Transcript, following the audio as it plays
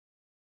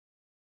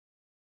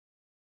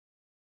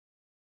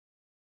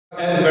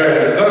And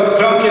Byrne.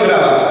 Gromkie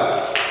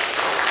brawa.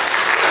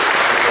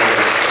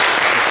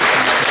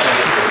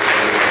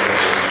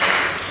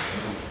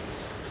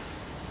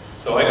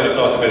 So I'm going to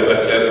talk a bit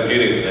about cloud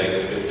computing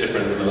today, a bit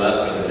different from the last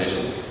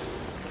presentation.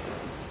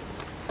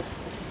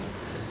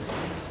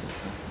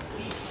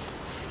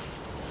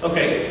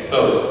 Okay,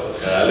 so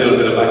a little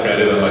bit of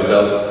background about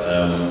myself.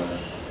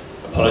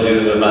 Apologies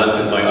in advance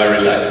if my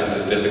Irish accent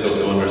is difficult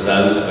to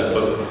understand. I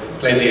put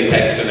plenty of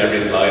text in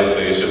every slide, so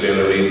you should be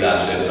able to read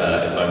that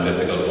if I'm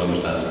difficult to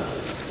understand.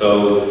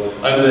 So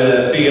I'm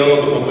the CEO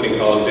of a company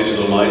called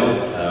Digital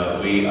Minds.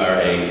 We are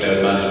a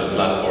cloud management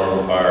platform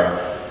for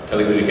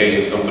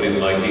telecommunications companies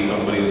and IT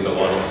companies that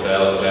want to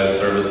sell cloud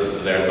services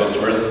to their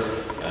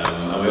customers.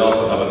 And we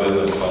also have a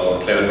business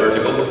called Cloud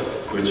Vertical,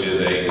 which is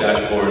a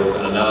dashboards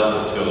and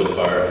analysis tool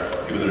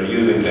for people that are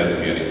using cloud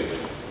computing.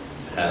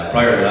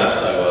 Prior to that,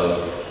 I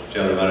was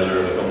General Manager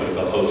of a company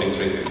called Hosting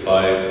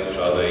 365, which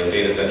was a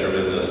data center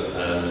business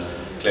and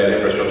cloud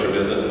infrastructure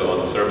business, so on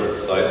the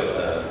services side.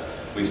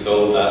 We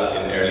sold that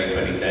in early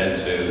 2010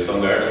 to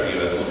SunGard,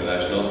 a US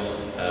multinational.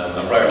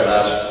 And prior to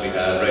that, we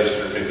had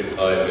Register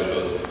 365, which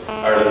was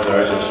Ireland's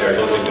largest shared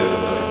hosting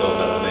business, and we sold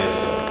that to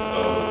Namescope.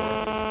 So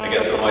I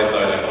guess from my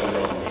side, I come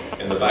from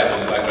in the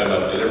background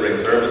of delivering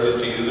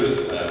services to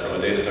users from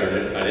a data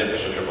center and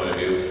infrastructure point of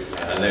view,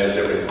 and now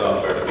delivering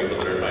software to people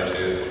that are trying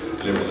to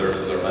deliver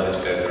services or manage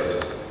cloud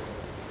services.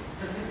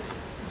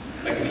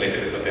 I can click it,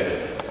 it's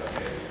okay.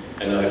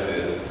 I know it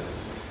is.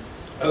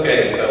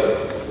 Okay,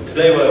 so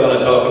today what I want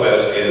to talk about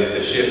is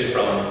the shift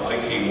from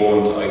IT1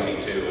 to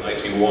IT2, and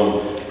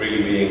IT1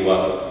 really being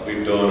what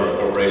we've done or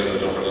corporations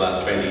have done for the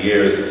last 20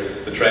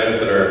 years, the trends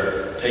that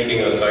are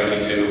taking us to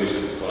IT2, which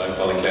is what I'm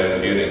calling cloud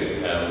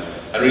computing.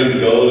 And really the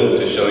goal is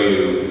to show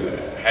you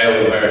how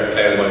and where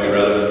cloud might be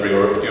relevant for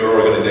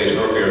your organization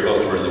or for your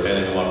customers,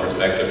 depending on what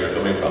perspective you're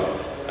coming from.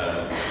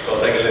 So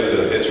I'll take a little bit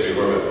of history,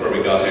 where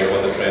we got here,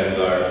 what the trends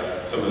are,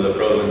 some of the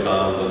pros and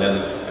cons, and then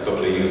a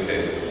couple of use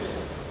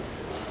cases.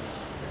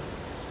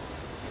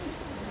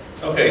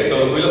 Okay, so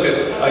if we look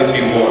at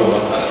IT1,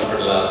 what's happened for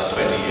the last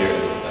 20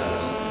 years?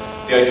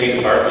 The IT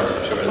department,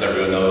 I'm sure as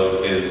everyone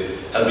knows,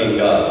 has been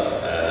God.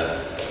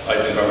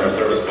 IT department are a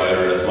service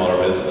provider in a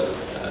smaller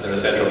business. They're a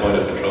central point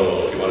of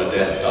control. If you want a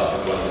desktop,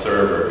 if you want a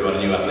server, if you want a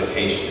new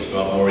application, if you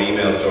want more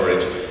email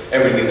storage,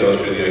 everything goes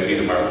through the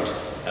IT department.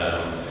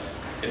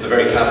 It's a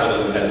very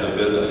capital-intensive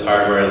business.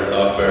 Hardware and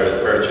software is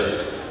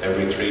purchased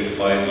every 3 to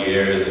 5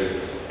 years.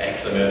 It's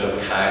X amount of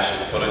cash.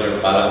 It's put on your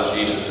balance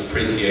sheet. It's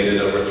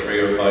depreciated over 3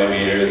 or 5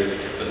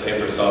 years. The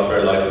same for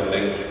software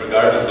licensing,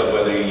 regardless of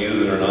whether you use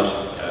it or not.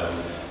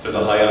 There's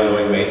a high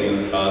ongoing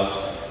maintenance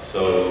cost.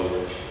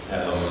 So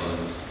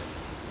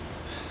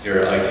your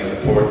IT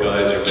support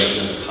guys, your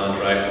maintenance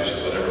contract, which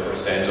is whatever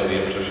percent of the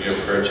infrastructure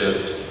you've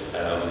purchased,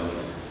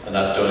 and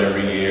that's done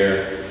every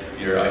year.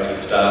 Your IT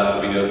staff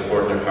will be doing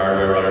supporting your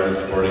hardware rather than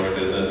supporting your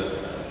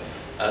business.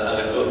 And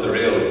I suppose the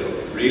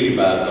really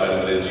bad side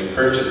of it is you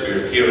purchase for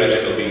your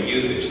theoretical peak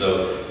usage.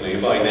 So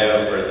you buy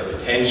now for the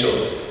potential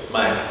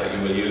max that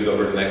you will use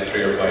over the next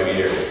 3 or 5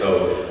 years.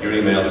 So your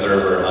email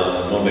server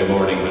on Monday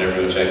morning when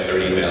everyone checks their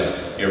email,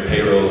 your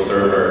payroll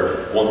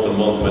server once a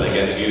month when it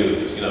gets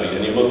used,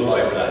 and you must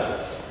buy for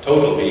that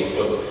total peak.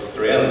 But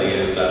the reality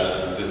is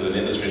that this is an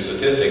industry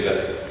statistic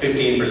that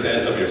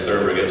 15% of your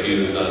server gets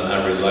used on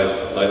average life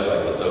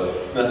cycle. So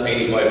that's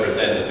 85%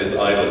 that is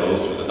idle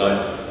most of the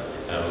time.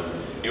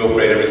 You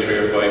upgrade every 3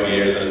 or 5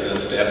 years, and it's in a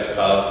stepped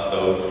cost.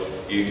 So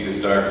you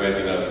start with,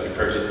 you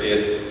purchase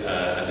this,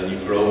 and then you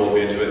grow up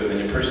into it, and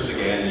then you purchase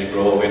again, and you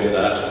grow up into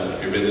that. And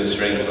if your business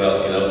shrinks,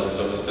 well, the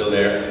stuff is still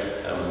there.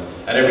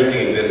 And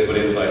everything exists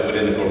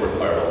within the corporate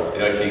firewall.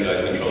 The IT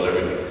guys control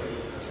everything.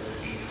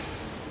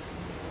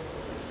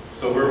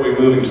 So where are we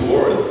moving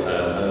towards?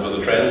 And I suppose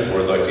the trends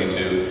towards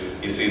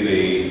IT2, you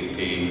see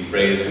the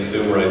phrase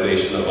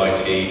consumerization of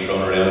IT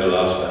thrown around a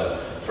lot.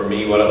 For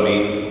me, what it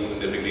means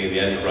specifically in the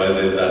enterprise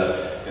is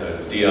that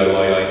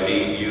DIY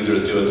IT,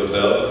 users do it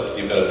themselves.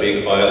 You've got a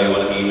big file, you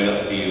want to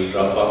email, you use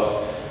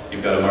Dropbox.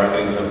 You've got a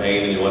marketing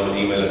campaign and you want an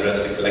email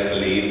address to collect the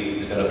leads,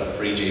 you set up a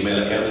free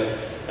Gmail account.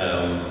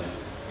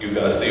 You've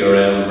got a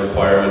CRM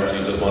requirement,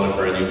 you just want it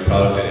for a new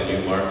product in a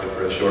new market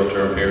for a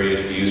short-term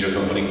period, you use your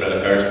company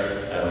credit card.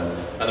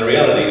 And the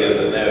reality is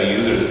that now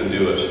users can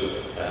do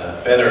it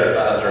better,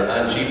 faster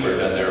and cheaper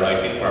than their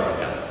IT department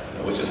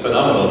can, which is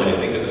phenomenal when you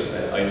think of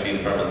it. IT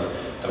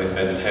departments having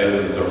spent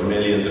thousands or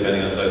millions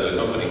depending on the size of the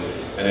company,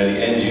 and now the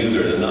end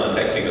user, the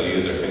non-technical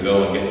user, can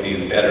go and get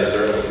these better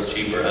services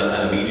cheaper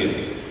and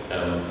immediately.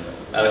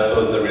 And I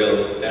suppose the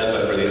real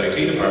downside for the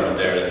IT department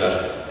there is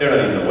that they're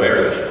not even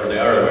aware of it, or they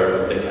are aware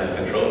of it, but they can't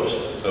control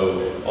it.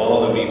 So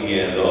all the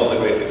VPNs, all the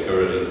great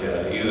security,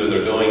 users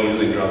are going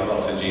using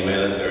Dropbox and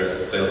Gmail and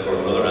Salesforce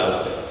and other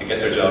apps to get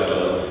their job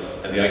done,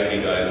 and the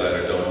IT guys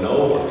either don't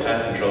know or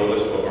can't control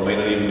it, or may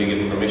not even be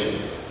given permission.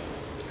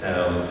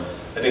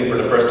 I think for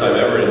the first time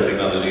ever in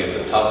technology, it's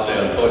a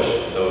top-down push.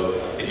 So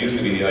it used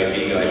to be the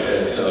IT guy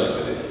says, look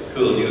at this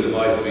cool new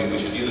device, we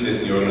should use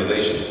this in the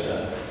organization,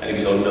 and he'd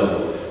be told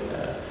no.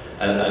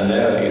 And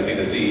now you see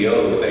the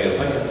CEO saying,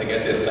 why can't I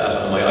get this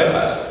data on my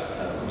iPad?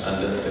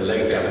 and the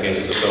legacy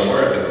applications just don't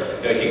work.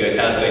 And the IT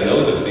guy can't say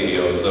no to the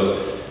CEO, so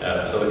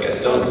it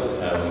gets done.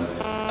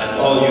 And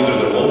all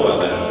users are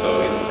mobile now, so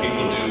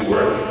people do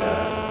work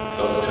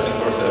close to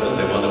 24/7.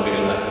 They want to be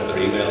able to access their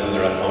email when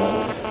they're at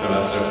home,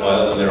 access their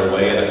files when they're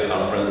away at a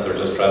conference or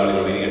just traveling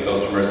or meeting a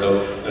customer,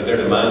 so they're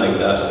demanding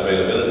data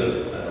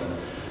availability.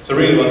 So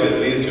really what this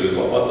leads to is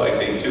what's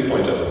IT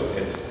 2.0?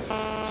 It's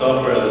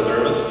software as a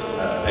service,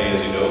 pay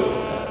as you go,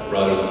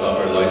 rather than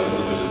software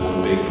licenses, which is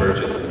one big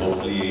purchase and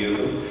hopefully you use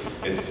them.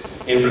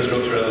 It's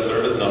infrastructure as a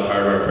service, not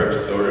hardware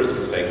purchase orders,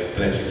 which take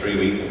potentially 3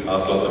 weeks and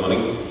cost lots of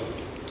money.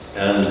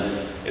 And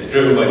it's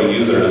driven by the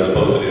user as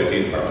opposed to the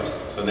IT department.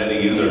 So now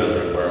the user has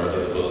a requirement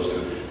as opposed to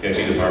the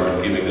IT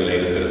department giving the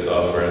latest bit of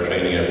software and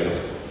training everyone.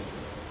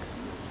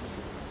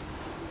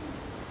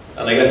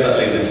 And I guess that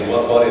leads into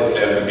what is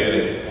cloud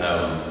computing.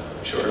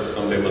 I'm sure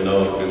some people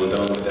know, some people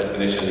don't. The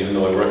definition, even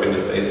though I work in the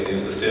space,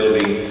 seems to still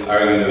be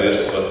argued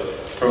about. But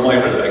from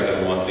my perspective,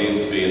 and what seems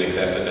to be an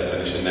accepted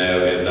definition now,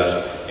 is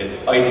that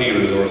it's IT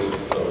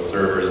resources, so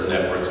servers,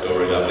 network,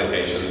 storage,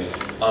 applications,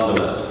 on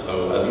demand.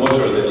 So as much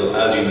or as little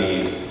as you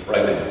need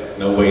right now.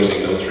 No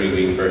waiting, no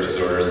 3-week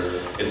purchase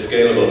orders. It's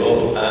scalable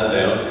up and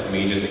down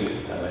immediately.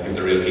 And I think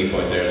the real key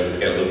point there is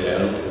it's scalable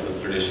down,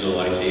 because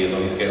traditional IT is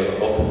only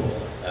scalable up.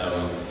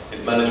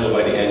 It's manageable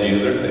by the end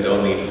user. They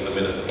don't need to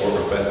submit a support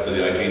request to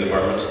the IT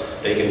department.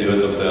 They can do it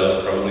themselves,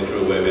 probably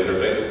through a web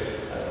interface.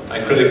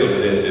 And critical to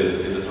this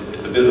is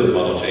it's a business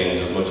model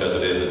change as much as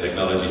it is a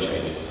technology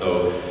change.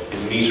 So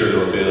it's metered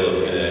or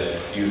billed in a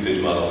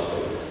usage model. So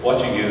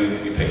what you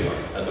use, you pay for,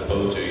 as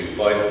opposed to you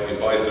buy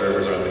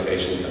servers or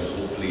applications and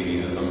hopefully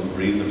you use them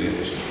reasonably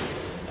efficiently.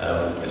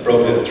 It's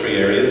broken into 3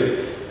 areas.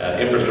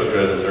 Infrastructure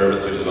as a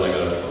service, which is what I'm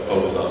going to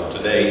focus on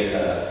today,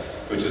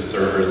 which is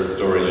servers,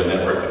 storage, and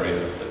network, and really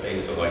the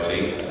base of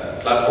IT.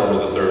 Platform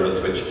as a service,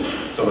 which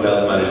someone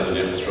else manages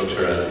the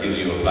infrastructure and gives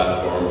you a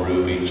platform,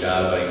 Ruby,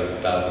 Java,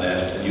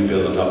 .NET, and you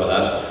build on top of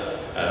that.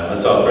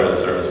 And software as a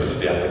service, which is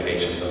the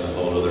applications and a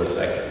whole other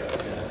sector.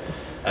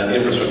 And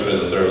infrastructure as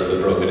a service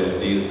is broken into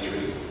these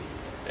 3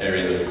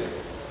 areas,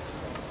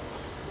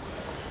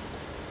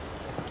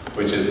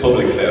 which is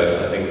public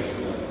cloud. I think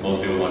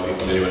most people might be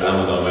familiar with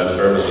Amazon Web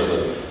Services,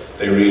 and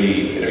they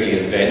really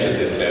invented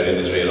this cloud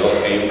industry. It all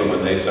came from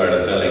when they started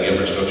selling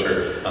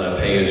infrastructure on a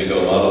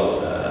pay-as-you-go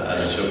model,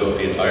 and it shook up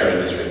the entire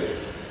industry.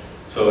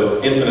 So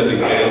it's infinitely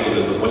scalable.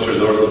 There's as much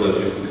resources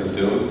as you can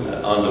consume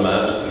on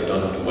demand, so you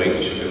don't have to wait.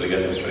 You should be able to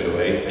get them straight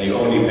away, and you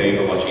only pay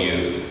for what you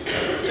use.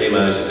 They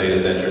manage the data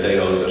center, they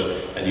host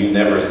it, and you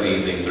never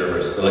see the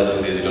servers. The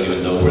likelihood is you don't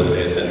even know where the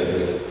data center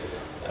is.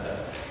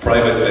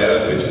 Private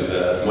cloud, which is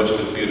a much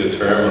disputed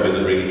term of is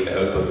it really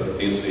cloud, but it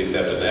seems to be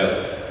accepted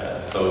now.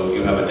 So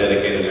you have a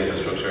dedicated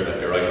infrastructure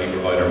that your IT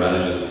provider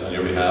manages on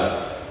your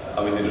behalf.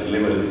 Obviously there's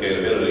limited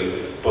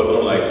scalability, but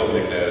unlike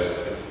public cloud,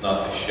 it's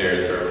not a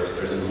shared service.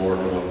 There isn't more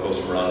than one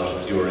customer on it,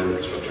 it's your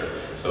infrastructure.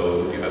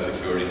 So if you have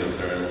security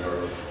concerns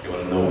or you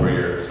want to know where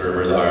your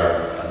servers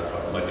are, that's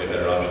might be a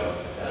better option.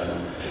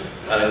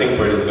 And I think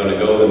where this is going to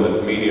go in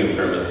the medium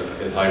term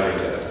is hybrid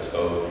cloud.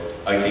 So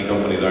IT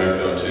companies aren't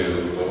going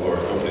to, or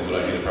companies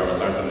with IT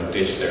departments aren't going to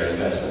ditch their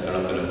investment.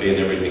 They're not going to bin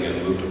everything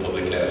and move to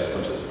public cloud, as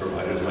much as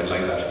providers might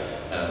like that.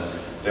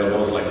 They'll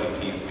most likely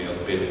piecemeal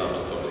bits onto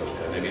public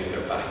cloud. Maybe it's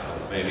their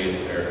backup, maybe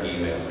it's their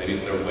email, maybe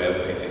it's their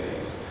web-facing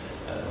things.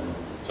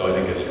 So I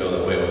think it'll go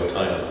that way over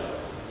time.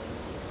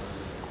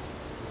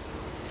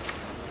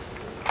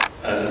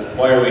 And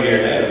why are we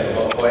here now?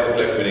 So why is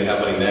cloud computing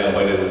happening now?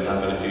 Why didn't it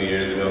happen a few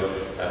years ago?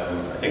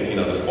 I think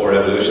there's 4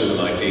 evolutions in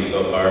IT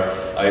so far.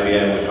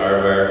 IBM with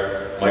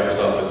hardware,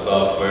 Microsoft with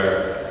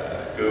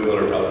software, Google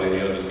are probably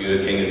the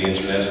undisputed king of the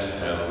internet.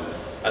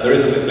 And there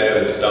isn't a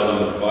cloud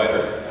dominant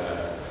provider.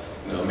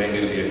 Maybe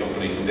it'll be a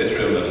company from this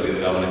room that'll be the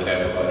dominant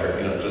cloud provider.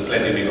 There's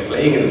plenty of people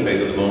playing in the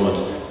space at the moment,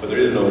 but there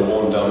is no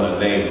one dominant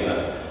name.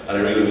 And I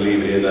really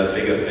believe it is as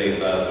big a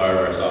space as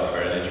hardware,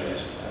 software, and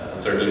internet.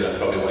 And certainly that's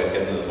probably why it's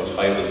getting as much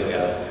hype as they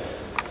have.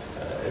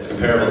 It's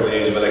comparable to the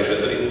age of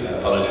electricity.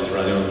 Apologies for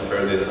anyone who's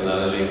heard this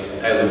analogy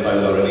 1,000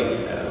 times already.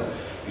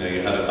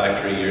 You had a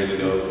factory years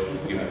ago.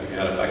 If you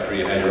had a factory,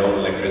 you had your own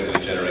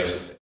electricity generation.